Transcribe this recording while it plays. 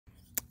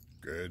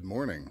Good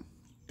morning.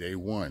 Day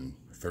 1,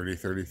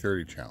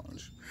 30-30-30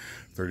 challenge.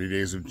 30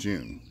 days of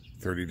June,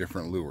 30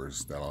 different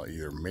lures that I'll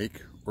either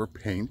make or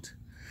paint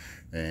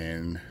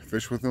and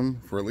fish with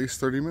them for at least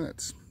 30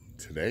 minutes.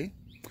 Today,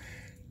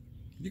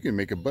 you can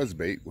make a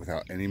buzzbait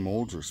without any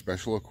molds or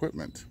special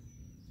equipment.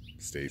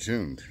 Stay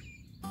tuned.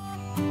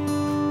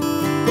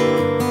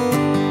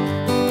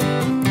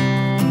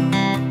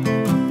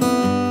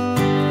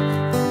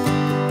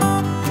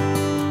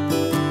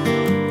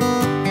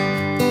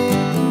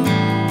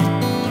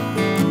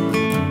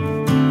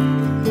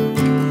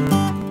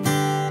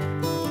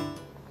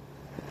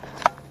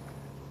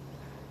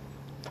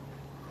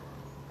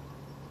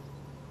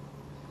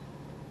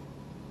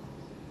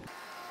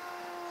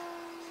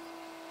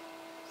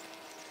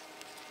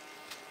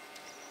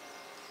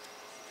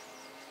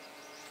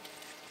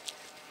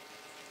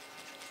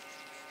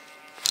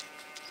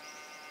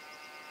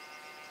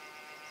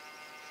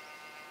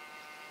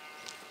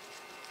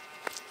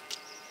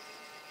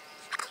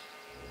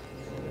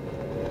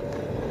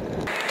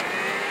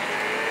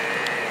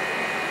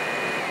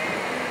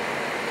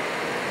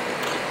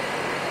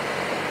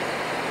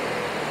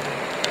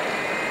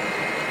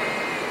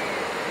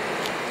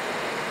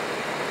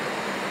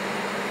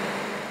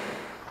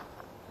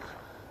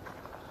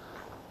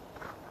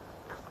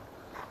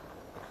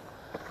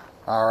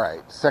 All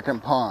right,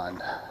 second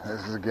pond.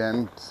 This is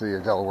again, see a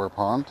Delaware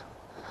pond.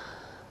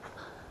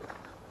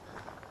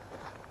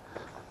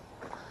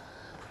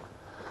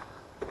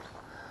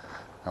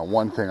 Now,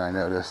 one thing I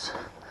noticed,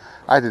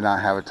 I did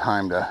not have a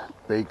time to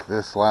bake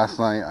this last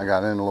night. I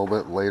got in a little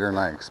bit later than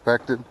I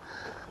expected,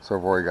 so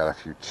I've already got a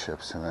few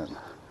chips in it.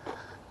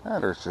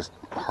 There's just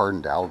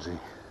hardened algae.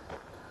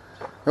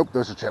 Nope,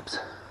 those are chips.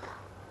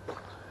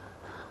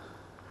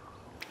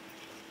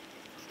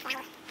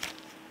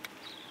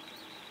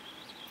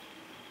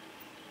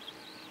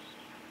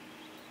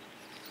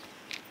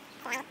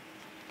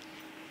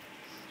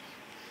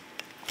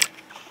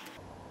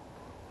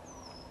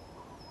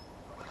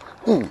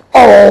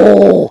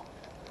 Oh!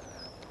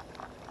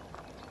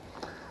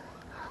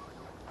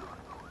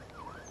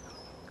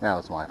 That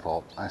was my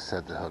fault. I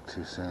set the hook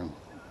too soon.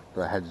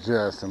 But I had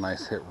just a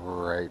nice hit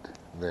right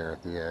there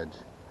at the edge.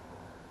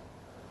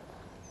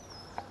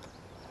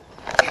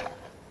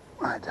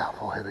 I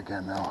doubt we'll hit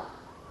again though.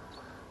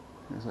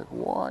 He's like,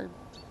 why?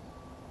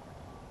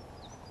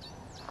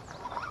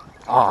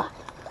 Ah!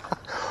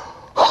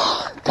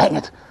 Dang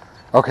it!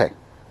 Okay,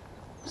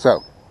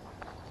 so,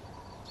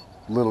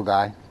 little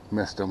guy,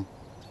 missed him.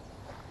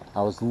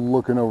 I was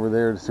looking over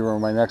there to see where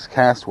my next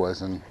cast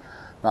was and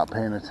not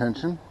paying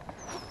attention.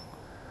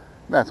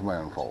 That's my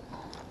own fault.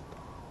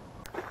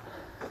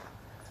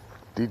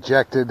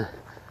 Dejected,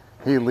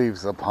 he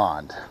leaves the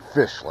pond,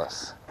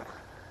 fishless.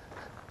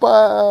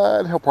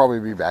 But he'll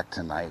probably be back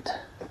tonight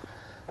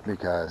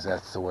because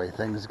that's the way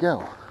things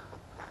go.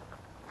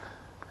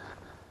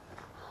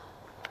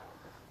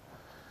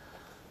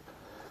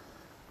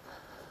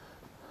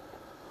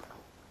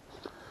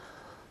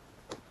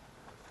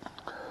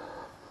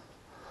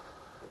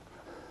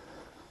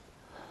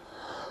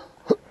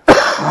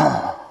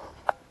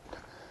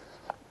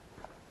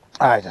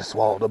 I just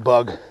swallowed a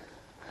bug.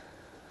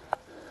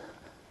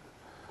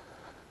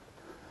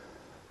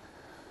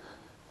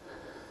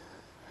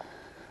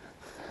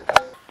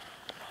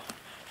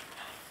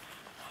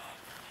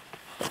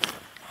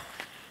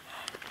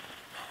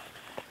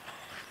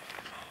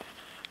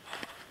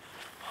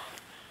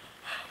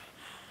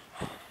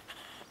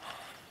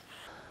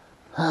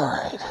 All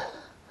right.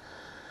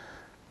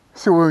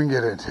 See what we can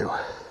get into.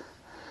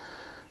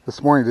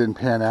 This morning didn't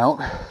pan out.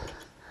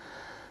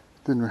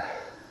 Didn't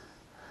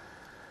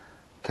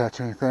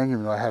catch anything,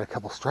 even though I had a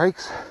couple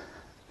strikes.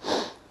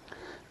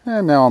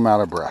 And now I'm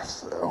out of breath,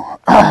 so.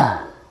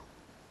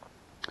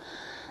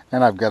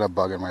 And I've got a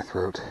bug in my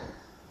throat.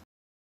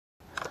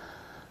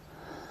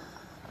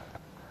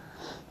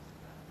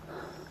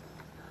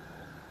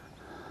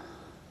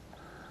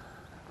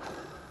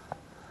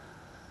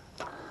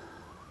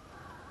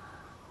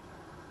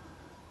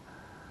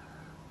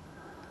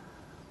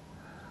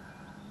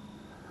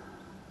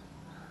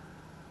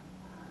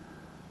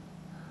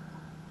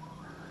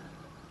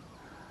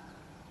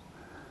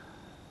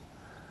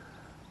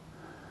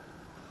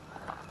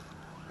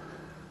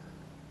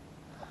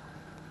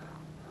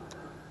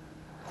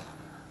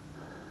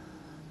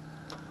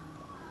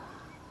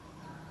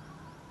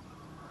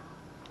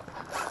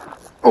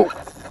 Oh,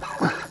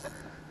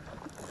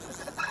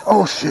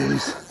 oh,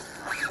 jeez.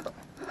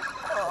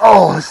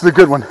 Oh, this is a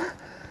good one.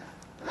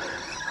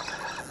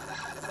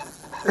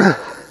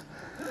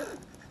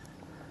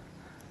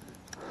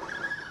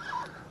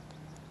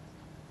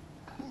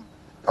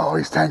 Oh,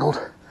 he's tangled.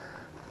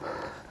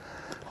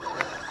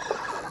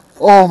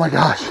 Oh my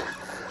gosh.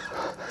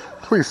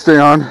 Please stay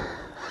on.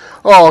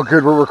 Oh,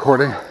 good, we're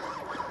recording.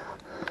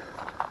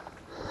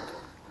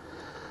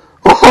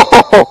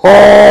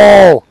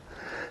 Oh!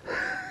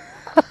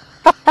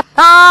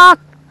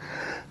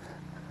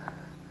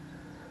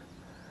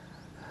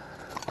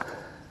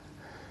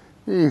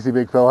 Easy,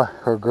 big fella,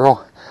 or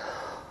girl.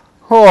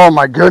 Oh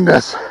my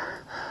goodness.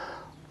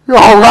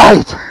 All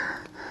right.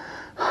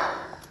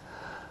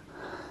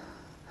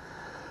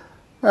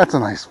 That's a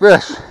nice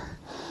fish.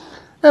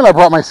 And I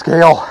brought my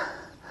scale.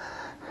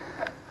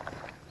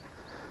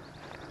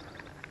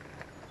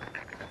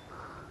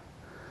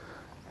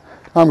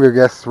 I'm gonna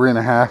guess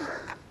 3.5.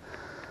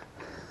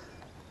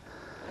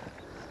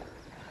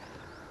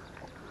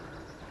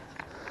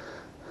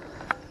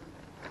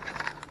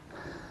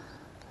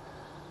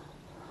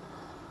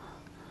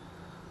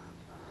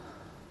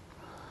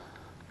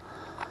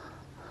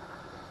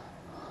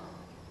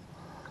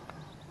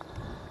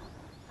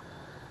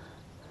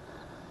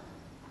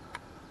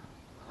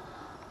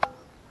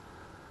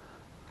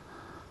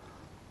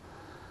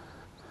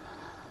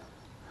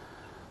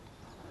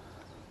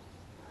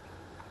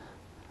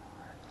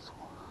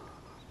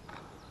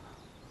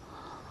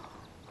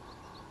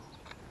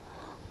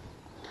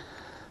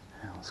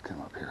 Let's get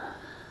him up here.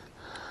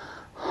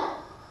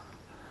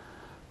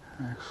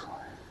 Actually,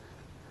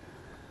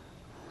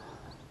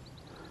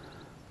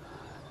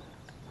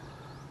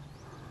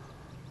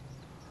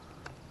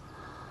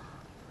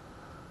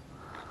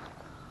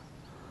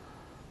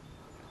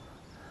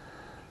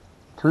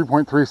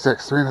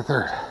 .36, 3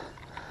 1/3.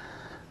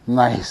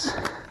 Nice.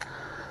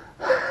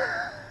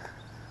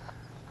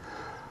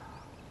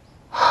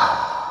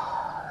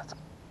 That's a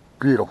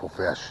beautiful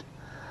fish.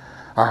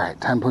 All right,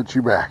 time to put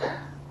you back.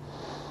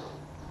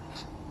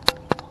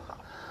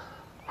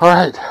 All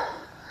right.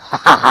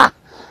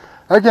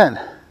 Again,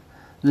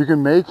 you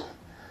can make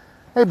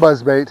a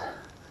buzzbait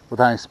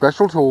without any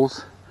special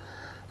tools,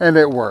 and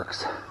it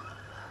works.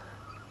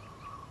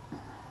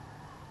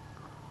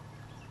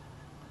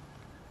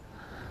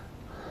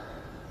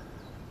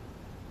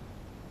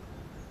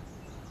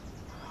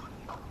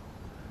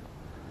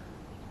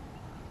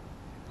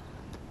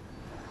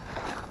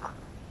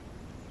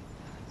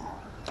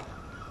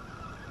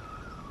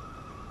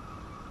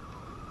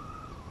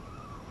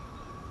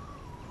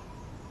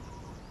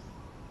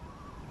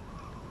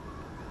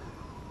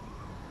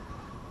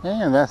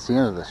 And that's the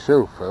end of the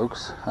show,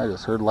 folks. I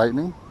just heard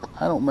lightning.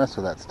 I don't mess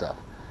with that stuff.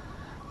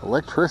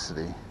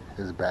 Electricity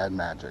is bad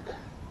magic.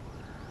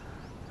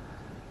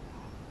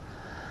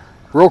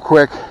 Real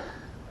quick,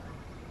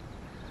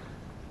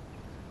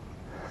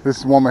 this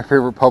is one of my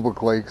favorite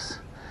public lakes,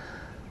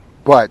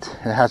 but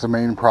it has a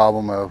main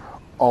problem of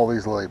all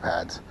these lily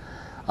pads.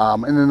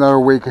 In another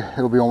week,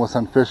 it'll be almost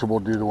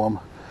unfishable due to them.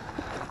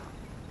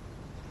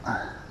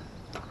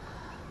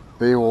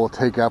 They will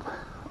take up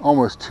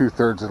almost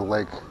 2/3 of the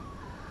lake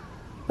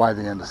by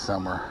the end of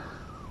summer.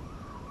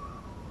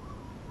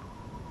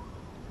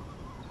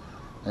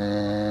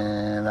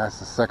 And that's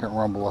the second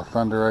rumble of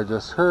thunder I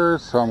just heard,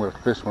 so I'm going to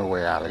fish my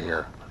way out of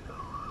here.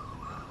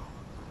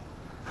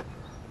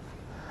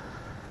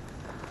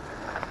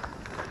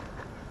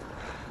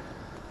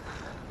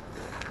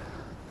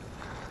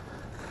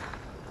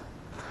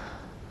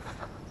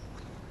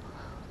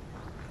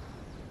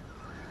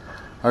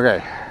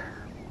 Okay.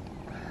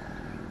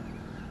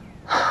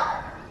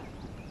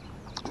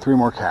 3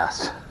 more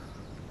casts.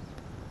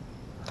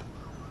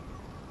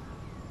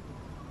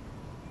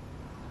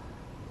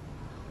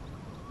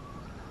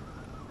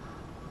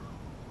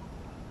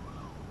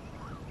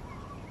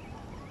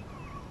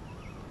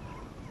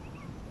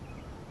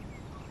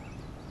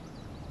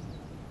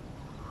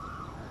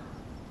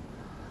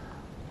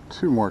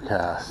 Two more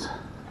casts.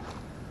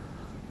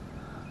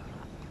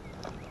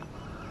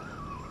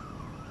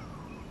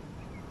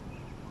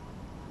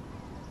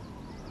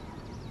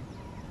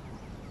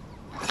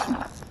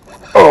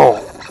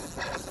 Oh!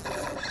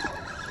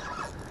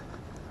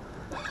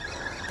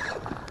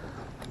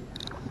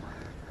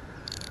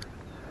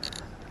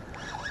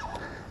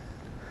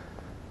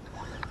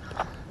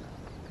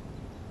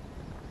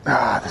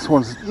 This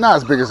one's not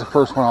as big as the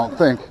first one, I don't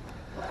think.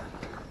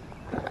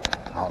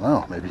 I don't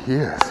know, maybe he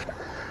is.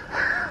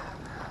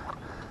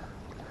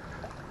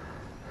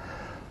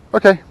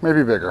 Okay,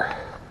 maybe bigger.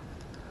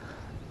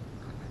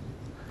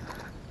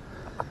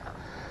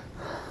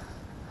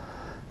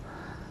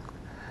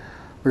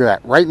 Look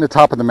at that, right in the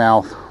top of the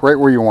mouth, right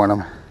where you want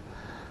them.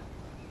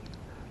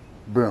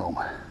 Boom.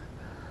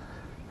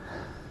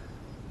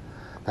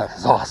 That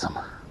is awesome.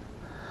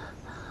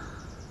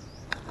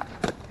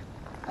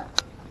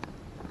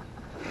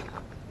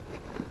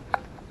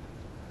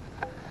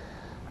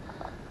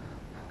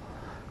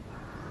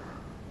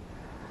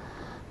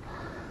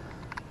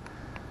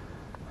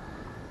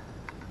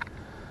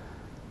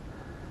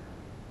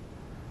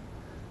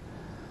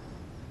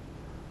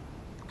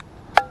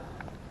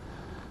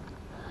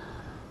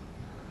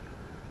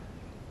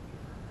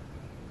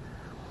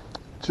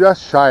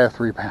 Just shy of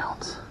 3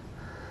 pounds.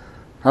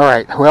 All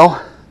right,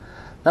 well,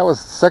 that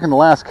was the second to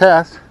last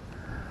cast.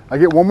 I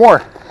get one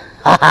more.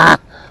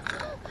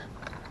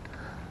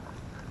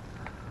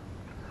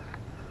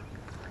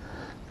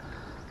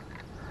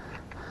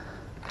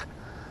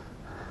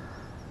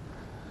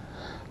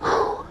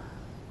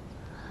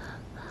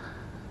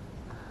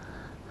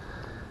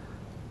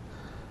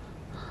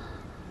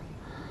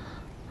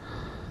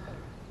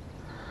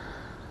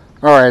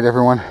 All right,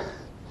 everyone.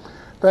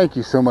 Thank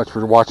you so much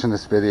for watching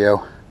this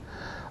video.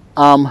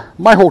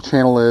 My whole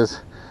channel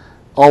is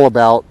all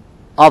about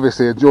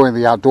obviously enjoying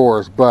the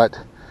outdoors, but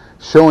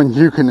showing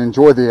you can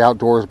enjoy the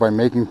outdoors by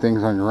making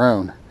things on your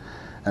own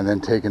and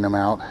then taking them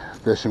out,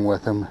 fishing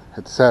with them,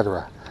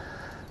 etc.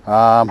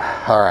 All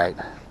right.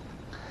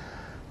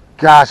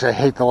 Gosh, I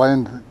hate to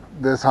land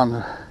this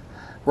on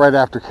right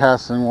after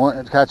catching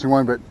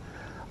one, but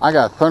I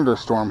got a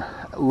thunderstorm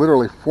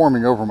literally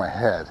forming over my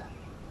head.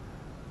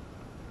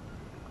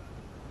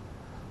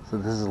 So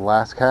this is the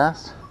last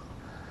cast.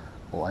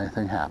 Will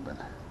anything happen?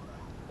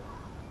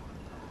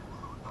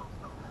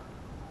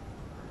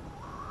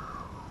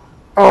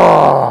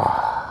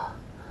 Oh,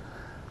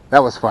 that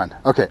was fun.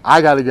 Okay,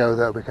 I gotta go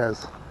though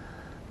because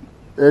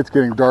it's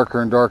getting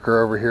darker and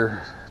darker over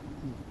here.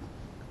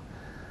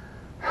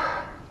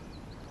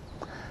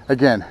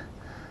 Again,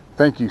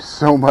 thank you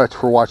so much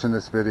for watching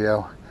this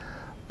video.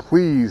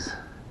 Please,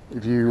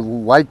 if you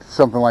liked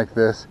something like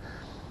this,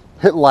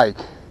 hit like,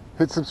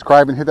 hit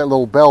subscribe, and hit that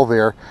little bell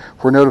there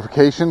for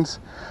notifications.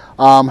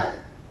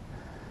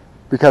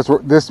 Because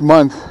this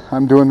month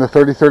I'm doing the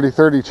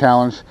 30-30-30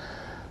 challenge.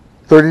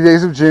 30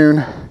 days of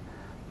June,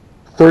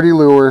 30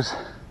 lures,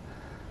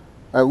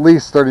 at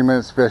least 30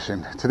 minutes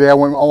fishing. Today I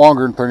went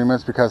longer than 30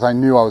 minutes because I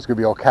knew I was going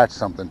to be able to catch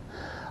something.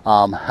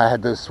 I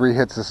had those 3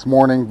 hits this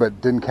morning but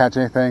didn't catch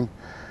anything.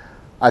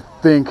 I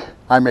think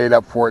I made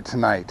up for it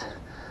tonight.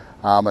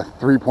 A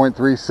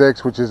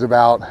 3.36, which is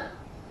about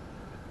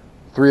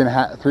 3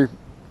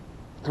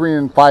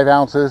 and 5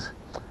 ounces,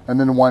 and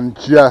then one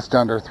just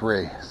under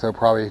 3, so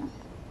probably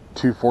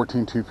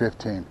 214,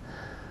 215.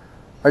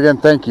 Again,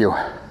 thank you.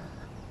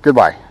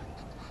 Goodbye.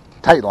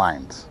 Tight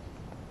lines.